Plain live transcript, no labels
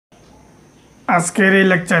আজকের এই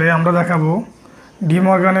লেকচারে আমরা দেখাবো ডি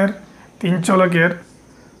মর্গানের তিন চলকের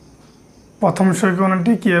প্রথম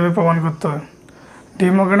সমীকরণটি কীভাবে প্রমাণ করতে হয়। ডি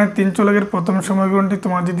মর্গানের তিন চলকের প্রথম সমীকরণটি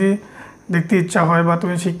তোমার যদি দেখতে ইচ্ছা হয় বা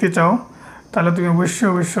তুমি শিখতে চাও, তাহলে তুমি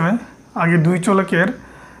অবশ্যই আগে দুই চলকের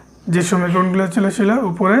যে সমীকরণগুলো ছিল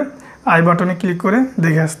উপরে আই বাটনে ক্লিক করে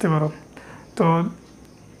দেখে আসতে পারো। তো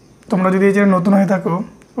তোমরা যদি এই চ্যানেলে নতুন হয়ে থাকো,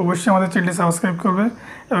 অবশ্যই আমাদের চ্যানেলটি সাবস্ক্রাইব করবে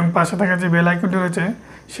এবং পাশে থাকা যে বেল আইকনটি রয়েছে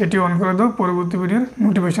সেটি অন করে দাও পরবর্তী ভিডিওর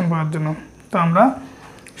নোটিফিকেশন পাওয়ার জন্য। তো আমরা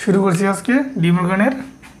শুরু করছি আজকে ডি মর্গানের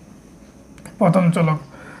প্রথম চলক।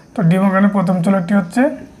 তো ডি মর্গানের প্রথম চলকটি হচ্ছে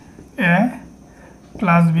এ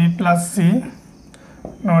plus B plus C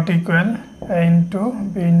not equal A into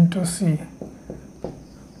B into C.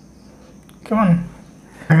 কেমন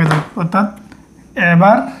দেখা যায়, অর্থাৎ এ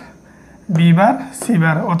বার বি বার সি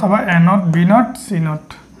বার অথবা এ not be not C not.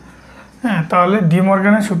 হ্যাঁ, তাহলে ডি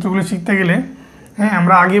মর্গানের সূত্রগুলো শিখতে গেলে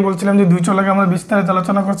আমরা আগে বলছিলাম যে দুই চলকে আমরা বিস্তারিত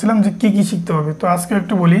আলোচনা করছিলাম যে কী কী শিখতে হবে। তো আজকে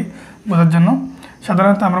একটু বলি বোঝার জন্য।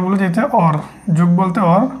 সাধারণত আমরা বলি যে অর, যোগ বলতে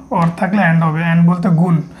অর থাকলে অ্যান্ড হবে, অ্যান্ড বলতে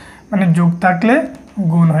গুণ, মানে যোগ থাকলে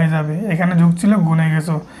গুণ হয়ে যাবে। এখানে যোগ ছিল গুণ হয়ে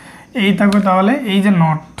গেছো, এই থাকবে। তাহলে এই যে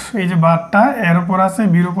নট, এই যে বারটা এর উপর আছে,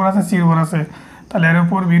 বির উপর আছে, সির উপর আছে, তাহলে এর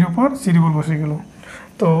উপর বির উপর সির উপর বসে গেল।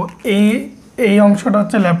 তো এই অংশটা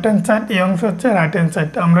হচ্ছে লেফট হ্যান্ড সাইড, এই অংশ হচ্ছে রাইট হ্যান্ড সাইড।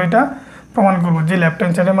 আমরা এটা প্রমাণ করব যে লেফট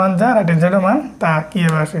হ্যান্ড সাইডের মান যা, রাইট হ্যান্ড সাইডের মান তা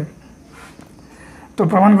কীভাবে আসে। তো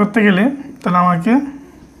প্রমাণ করতে গেলে তাহলে আমাকে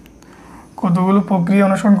কতগুলো প্রক্রিয়া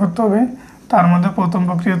অনুসরণ করতে হবে। তার মধ্যে প্রথম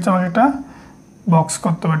প্রক্রিয়া হচ্ছে আমাকে একটা বক্স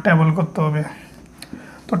করতে হবে, টেবল করতে হবে।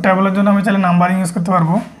 তো টেবলের জন্য আমি চাইলে নাম্বারিং ইউজ করতে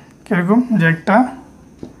পারবো। কীরকম, যে একটা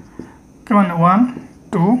কেমন 1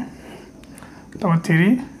 2 তারপর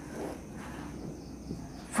 3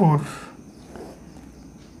 4।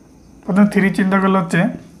 প্রথমে 3 চিন্তা করলে হচ্ছে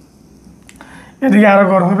এদিকে আরও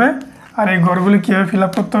ঘর হবে, আর এই ঘরগুলি কীভাবে ফিল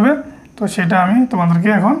আপ করতে হবে তো সেটা আমি তোমাদেরকে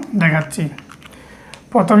এখন দেখাচ্ছি।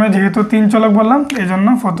 প্রথমে যেহেতু তিন চলক বললাম, এই জন্য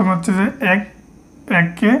প্রথমে হচ্ছে যে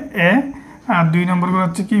এককে এ, আর 2 নম্বর করে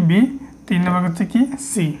হচ্ছে কি বি, 3 নম্বর হচ্ছে কি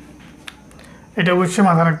সি। এটা অবশ্যই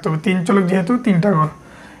মাথায় রাখতে হবে, তিন চলক যেহেতু তিনটা ঘর।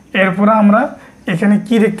 এরপরে আমরা এখানে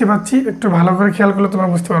কি দেখতে পাচ্ছি একটু ভালো করে খেয়াল করলে তোমরা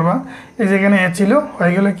বুঝতে পারবা। এই যে এখানে এ ছিল,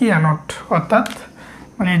 হয়ে গেল কি অ্যানট, অর্থাৎ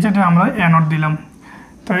মানে এই যেটা আমরা অ্যানট দিলাম।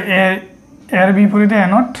 তো এর বিপরীতে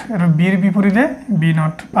অ্যানট, এর বির বিপরীতে বি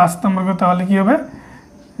নট। 5 নম্বর করে তাহলে কী হবে,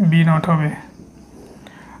 বি নট হবে।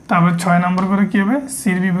 তারপর 6 নম্বর করে কী হবে,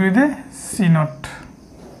 সির বিপরীতে সি নট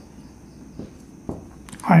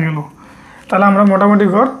হয়ে গেল। তাহলে আমরা মোটামুটি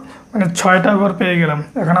ঘর মানে 6টা ঘর পেয়ে গেলাম।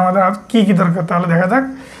 এখন আমাদের আর কী কী দরকার তাহলে দেখা যাক।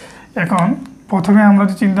 এখন প্রথমে আমরা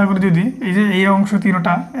যে চিন্তা করি, যদি এই যে এই অংশ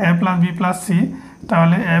তিনটা এ প্লাস বি প্লাস সি,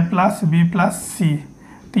 তাহলে এ প্লাস বি প্লাস সি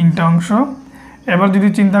তিনটা অংশ। এবার যদি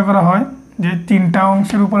চিন্তা করা হয় যে তিনটা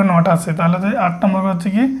অংশের উপরে নট আছে, তাহলে 8 নম্বর হচ্ছে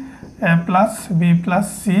কি এ plus B plus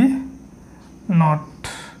C not.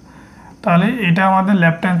 তাহলে এটা আমাদের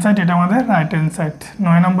লেফট হ্যান্ড সাইড, এটা আমাদের রাইট হ্যান্ড সাইড।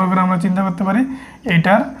 9 নম্বর করে আমরা চিন্তা করতে পারি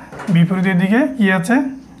এটার বিপরীতের দিকে কি আছে,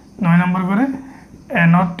 9 নম্বর করে এ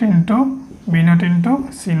not into B not into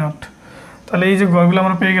C not. তাহলে এই যে গড়গুলো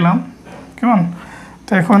আমরা পেয়ে গেলাম। কেমন,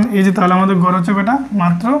 তো এখন এই যে তাহলে আমাদের গড় হচ্ছে কটা,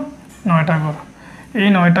 মাত্র 9টা গড়। এই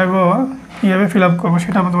 9টা গড় কীভাবে ফিল আপ করবো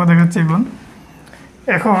সেটা আমরা তোমার দেখাচ্ছি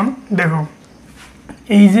এখন দেখো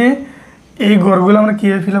এই যে এই ঘরগুলো আমরা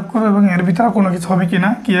কীভাবে ফিল আপ করবো এবং এর ভিতরে কোনো কিছু হবে কি না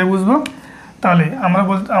কীভাবে বুঝবো। তাহলে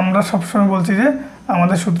আমরা সবসময় বলছি যে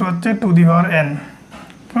আমাদের সূত্র হচ্ছে টু দি পাওয়ার এন।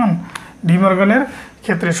 কেমন, ডি মর্গানের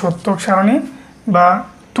ক্ষেত্রে সত্যক সারণী বা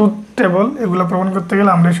ট্রুথ টেবল এগুলো প্রমাণ করতে গেলে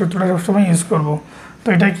আমরা এই সূত্রটা সবসময় ইউজ করব। তো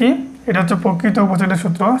এটা কি, এটা হচ্ছে প্রকৃত উপচারের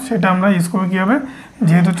সূত্র, সেটা আমরা ইউজ করবো কীভাবে,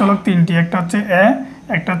 যেহেতু চলক তিনটি, একটা হচ্ছে এ,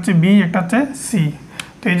 একটা হচ্ছে বি, একটা হচ্ছে সি।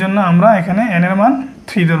 তো এই জন্য আমরা এখানে এন এর মান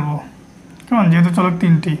 3 ধরবো। কেমন, যেহেতু চলক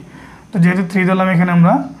তিনটি, তো যেহেতু 3 ধরলাম এখানে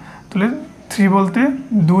আমরা, তাহলে 3 বলতে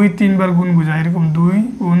 2-3 বার গুণ বোঝায়, এরকম 2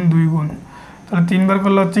 গুণ 2 গুণ। তাহলে 3 বার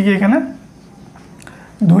করলে হচ্ছে কি এখানে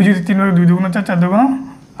 2 যদি 3 বার, 2 দুগুণ হচ্ছে 4 দুগুণ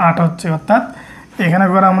 8 হচ্ছে, অর্থাৎ এখানে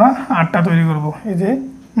করে আমরা 8টা তৈরি করব। এই যে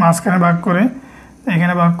মাঝখানে ভাগ করে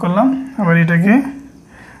এখানে ভাগ করলাম, আবার এটাকে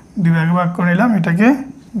 2 ভাগে ভাগ করে নিলাম, এটাকে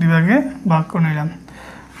 2 ভাগে ভাগ করে নিলাম।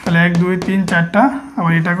 তাহলে 1 2 3 4টা,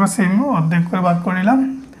 আবার এটাকেও সেম অর্ধেক করে ভাগ করে নিলাম,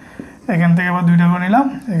 এখান থেকে আবার 2টা করে নিলাম,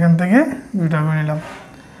 এখান থেকে 2টা করে নিলাম।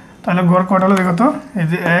 তাহলে গড় কটা হলো দেখো তো, এই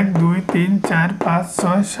যে 1 2 3 4 5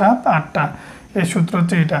 6 7 8টা। এই সূত্র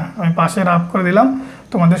হচ্ছে এটা, আমি পাশে রাফ করে দিলাম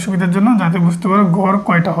তোমাদের সুবিধার জন্য, যাতে বুঝতে পারো গড়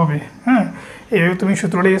কয়টা হবে। হ্যাঁ, এইভাবে তুমি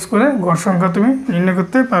সূত্রটা ইউজ করে গড় সংখ্যা তুমি নির্ণয়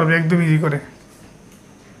করতে পারবে একদম ইজি করে।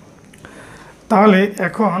 তাহলে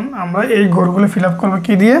এখন আমরা এই ঘরগুলো ফিল আপ করবো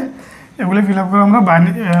কী দিয়ে, এগুলো ফিল আপ করবো আমরা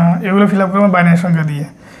বাইনারি সংখ্যা দিয়ে।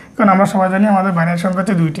 কারণ আমরা সবাই জানি আমাদের বাইনারি সংখ্যা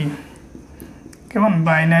হচ্ছে 2টি। কেমন,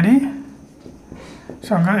 বাইনারি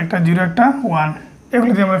সংখ্যা একটা 0 একটা 1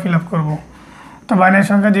 এগুলো দিয়ে আমরা ফিল আপ করবো। তো বাইনারি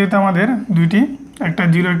সংখ্যা যেহেতু আমাদের দুইটি, একটা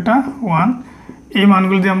 0 একটা 1, এই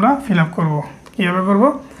মানগুলো দিয়ে আমরা ফিল আপ করবো। কীভাবে করবো?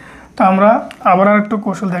 তো আমরা আবার আর একটু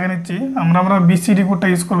কৌশল দেখে নিচ্ছি। আমরা বিসিডি কোডটা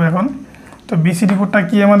ইউজ করবো এখন। তো বিসিডি কোডটা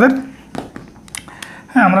কি আমাদের?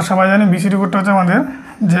 হ্যাঁ, আমরা সবাই জানি বিসিডি কোডটা হচ্ছে আমাদের,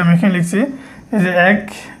 যে আমি এখানে লিখছি এই যে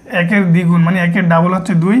একের দ্বিগুণ মানে একের ডাবল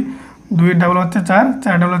হচ্ছে 2, 2-এর ডাবল হচ্ছে 4,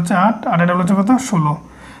 4 ডাবল হচ্ছে 8, 8-এর ডাবল হচ্ছে কত 16।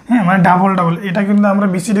 হ্যাঁ, মানে ডাবল। এটা কিন্তু আমরা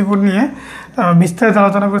বিসিডি কোড নিয়ে বিস্তারিত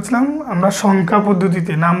আলোচনা করছিলাম আমরা সংখ্যা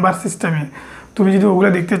পদ্ধতিতে, নাম্বার সিস্টেমে। তুমি যদি ওগুলো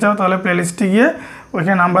দেখতে চাও তাহলে প্লেলিস্টে গিয়ে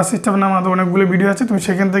ওইখানে নাম্বার সিস্টেমের নাম আমাদের অনেকগুলো ভিডিও আছে, তুমি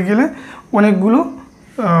সেখান থেকে গেলে অনেকগুলো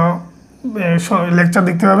লেকচার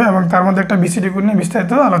দেখতে পাবে এবং তার মধ্যে একটা বিসিডি কোড নিয়ে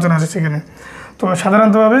বিস্তারিত আলোচনা আছে সেখানে। তো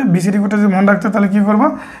সাধারণতভাবে বিসিডি কোডটা যদি মনে রাখতে তাহলে কী করবো?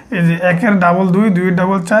 এই যে একের double 2, 2-এর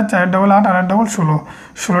double 4, 4-এর double 8, 8-এর double 16,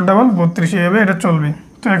 16-এর double 32, এইভাবে এটা চলবে।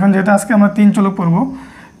 তো এখন যেহেতু আজকে আমরা 3 চলক পড়বো,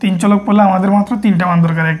 3 চলক পড়লে আমাদের মাত্র 3টা মান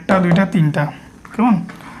দরকার, 1টা 2টা 3টা, কেমন?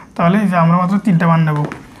 তাহলে এই যে আমরা মাত্র 3টা মান নেব।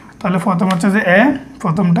 তাহলে প্রথম হচ্ছে যে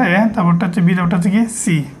প্রথমটা তারপরটা হচ্ছে বি, তারপরটা হচ্ছে কি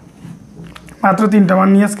সি। মাত্র 3টা মান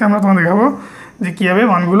নিয়ে আজকে আমরা তোমাদের দেখাবো যে কীভাবে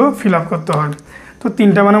মানগুলো ফিল আপ করতে হয়। তো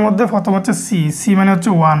 3টা মানের মধ্যে প্রথম হচ্ছে সি মানে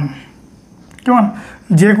হচ্ছে 1, কেমন?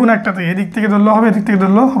 যে কোনো একটা থেকে, এদিক থেকে ধরলেও হবে, এদিক থেকে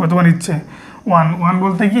ধরলেও হবে, তোমার ইচ্ছে। 1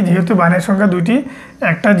 বলতে কি, যেহেতু বাইনারি সংখ্যা দুইটি,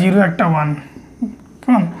 একটা 0 একটা 1,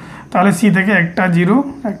 কেমন? তাহলে সি থেকে একটা 0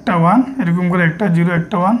 একটা 1 এরকম করে একটা 0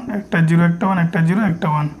 একটা 1, একটা 0 একটা 1, একটা 0 একটা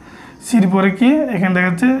 1। সির পরে কি এখানে দেখা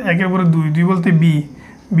যাচ্ছে একের পরে 2 বলতে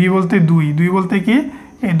বি বলতে 2 বলতে কি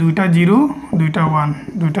এই 2টা 0 2টা 1,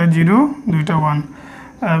 2টা 0 2টা 1।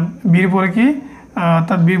 বির পরে কি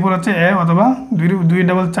অর্থাৎ বির পরে হচ্ছে অথবা 2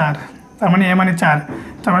 ডাবল 4, তার মানে মানে 4,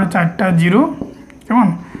 তার মানে 4টা 0, কেমন?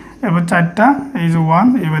 এবার 4টা এই যে 1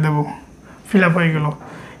 এবার দেবো, ফিল আপ হয়ে গেল।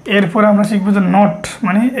 এরপরে আমরা শিখবো যে নট,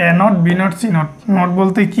 মানে not be not C not. Not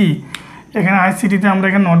বলতে কি, এখানে আইসিটিতে আমরা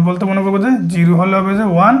এখানে নট বলতে মনে করবো যে 0 হলে হবে যে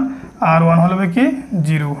 1 আর 1 হলে হবে কি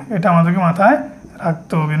 0, এটা আমাদেরকে মাথায়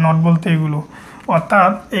রাখতে হবে। নট বলতে এগুলো,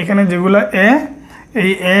 অর্থাৎ এখানে যেগুলো এই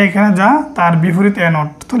এখানে যা তার বিপরীত নট।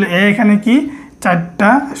 তাহলে এখানে কি 4টা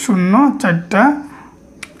 0 4টা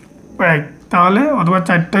 1, তাহলে অথবা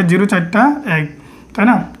 4টা 0 4টা 1, তাই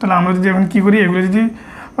না? তাহলে আমরা যদি এখন কী করি, এগুলো যদি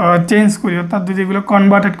চেঞ্জ করি, অর্থাৎ যদি এগুলো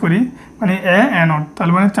কনভার্টেড করি মানে নট,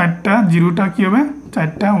 তাহলে মানে 4টা 0টা কী হবে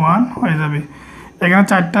 4টা 1 হয়ে যাবে। এখানে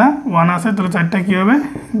 4টা 1 আছে, তাহলে 4টা কী হবে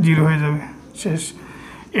 0 হয়ে যাবে, শেষ।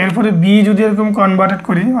 এরপরে বি যদি এরকম কনভার্টেড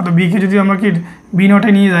করি, অর্থাৎ বিকে যদি আমরা কি বি নটে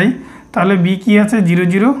নিয়ে যাই, তাহলে বি কী আছে 0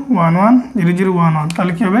 0 1 1 0 0 1 1,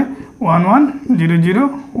 তাহলে কী হবে 1 1 0 0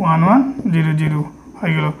 1 1 0 0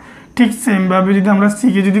 হয়ে গেল। ঠিক সেমভাবে যদি আমরা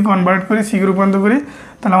সিকে যদি কনভার্ট করি, সিকে রূপান্তর করি,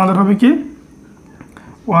 তাহলে আমাদের হবে কি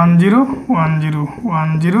 1 0 1 0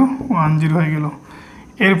 1 0 1 0 হয়ে গেল।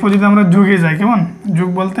 এরপর যদি আমরা যোগে যাই, কেমন? যোগ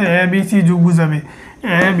বলতে বি সি যোগ বুঝাবে,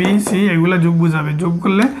 বি সি এগুলো যোগ বুঝাবে। যোগ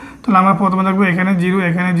করলে তাহলে আমরা প্রথমে দেখবো এখানে 0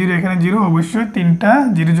 এখানে 0 এখানে 0, অবশ্যই 3টা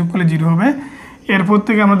 0 যোগ করলে 0 হবে। এরপর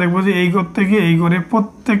থেকে আমরা দেখবো যে এই ঘর থেকে এই ঘরে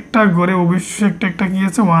প্রত্যেকটা ঘরে অবশ্যই একটা কী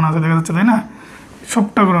আছে 1 আছে, দেখা যাচ্ছে, তাই না?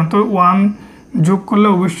 সবটা ঘর তো 1 যোগ করলে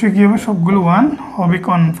অবশ্যই কী হবে, সবগুলো 1 হবে,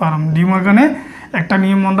 কনফার্ম। ডিমর্গানে একটা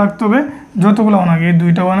নিয়ম মনে রাখতে হবে, যতগুলো 1 আগে এই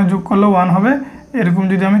 2টা 1 যোগ করলে 1 হবে। এরকম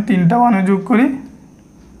যদি আমি 3টা 1 যোগ করি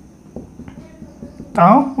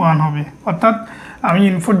তাও 1 হবে, অর্থাৎ আমি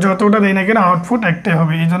ইনপুট যতটা দিই না কেন আউটপুট একটাই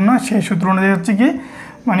হবে। এই জন্য সেই সূত্র অনুযায়ী হচ্ছে কি,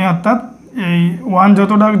 মানে অর্থাৎ এই 1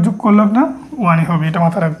 যতটা যোগ করলে না 1ই হবে, এটা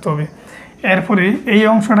মাথায় রাখতে হবে। এরপরে এই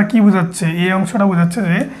অংশটা কি বোঝাচ্ছে, এই অংশটা বোঝাচ্ছে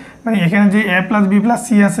যে মানে এখানে যে a plus B plus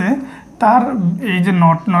C আছে তার এই যে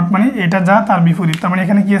নট মানে এটা যা তার বিপরীত, তার মানে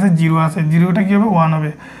এখানে কি আছে 0 আছে, 0টা কী হবে 1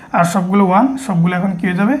 হবে, আর সবগুলো 1 সবগুলো এখন কী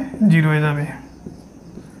হয়ে যাবে 0 হয়ে যাবে,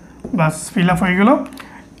 বাস ফিল আপ হয়ে গেল।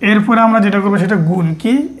 এরপরে আমরা যেটা করবো সেটা গুণ,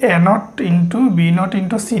 কি এ not into B not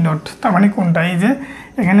into C not, তার মানে কোনটা, এই যে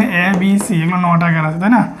এখানে এ বি সি এগুলো 9 আকার আছে,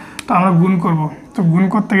 তাই না? তো আমরা গুণ করব। তো গুণ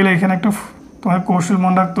করতে গেলে এখানে একটা তোমার কৌশল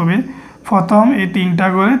মনে রাখতে হবে। প্রথম এই 3টা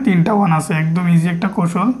করে 3টা 1 আছে, একদম ইজি একটা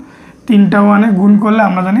কৌশল। 3টা 1-এ গুণ করলে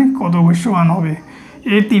আমরা জানি কত, অবশ্যই 1 হবে।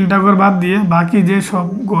 এই 3টা ঘর বাদ দিয়ে বাকি যে সব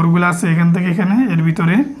ঘরগুলো আছে এখান থেকে এখানে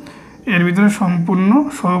এর ভিতরে সম্পূর্ণ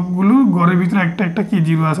সবগুলো ঘরের ভিতরে একটা কি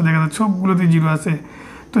 0 আছে, দেখা যাচ্ছে সবগুলোতে 0 আছে।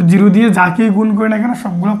 তো 0 দিয়ে যাকে গুণ করে না কেন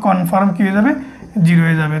সবগুলো কনফার্ম কী হয়ে যাবে 0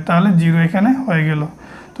 হয়ে যাবে, তাহলে 0 এখানে হয়ে গেল।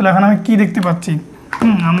 তাহলে এখন আমি কি দেখতে পাচ্ছি,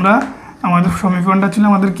 আমরা আমাদের সমীকরণটা ছিল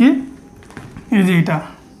আমাদের কি এই যে এটা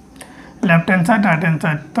left hand side right hand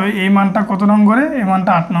side. তো এই মানটা কত নং করে, এই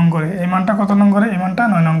মানটা 8 নং করে, এই মানটা কত নং করে, এই মানটা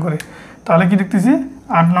 9 নং করে। তাহলে কি দেখতেছি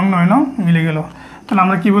 8 নং 9 নং মিলে গেল। তাহলে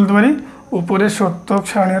আমরা কি বলতে পারি, উপরের সত্যক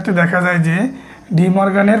সারণী হতে দেখা যায় যে ডি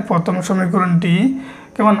মর্গানের প্রথম সমীকরণটি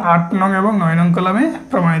কেমন 8 নং এবং 9 নং কলামে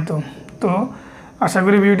প্রমাণিত। তো আশা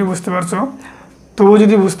করি ভিডিওটি বুঝতে পারছো। তবুও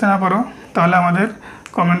যদি বুঝতে না পারো তাহলে আমাদের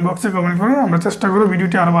কমেন্ট বক্সে কমেন্ট করে আমরা চেষ্টা করব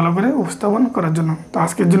ভিডিওটি আরও ভালো করে উপস্থাপন করার জন্য। তো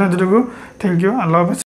আজকের জন্য এতটুকু। Thank you. আল্লাহ হাফেজ।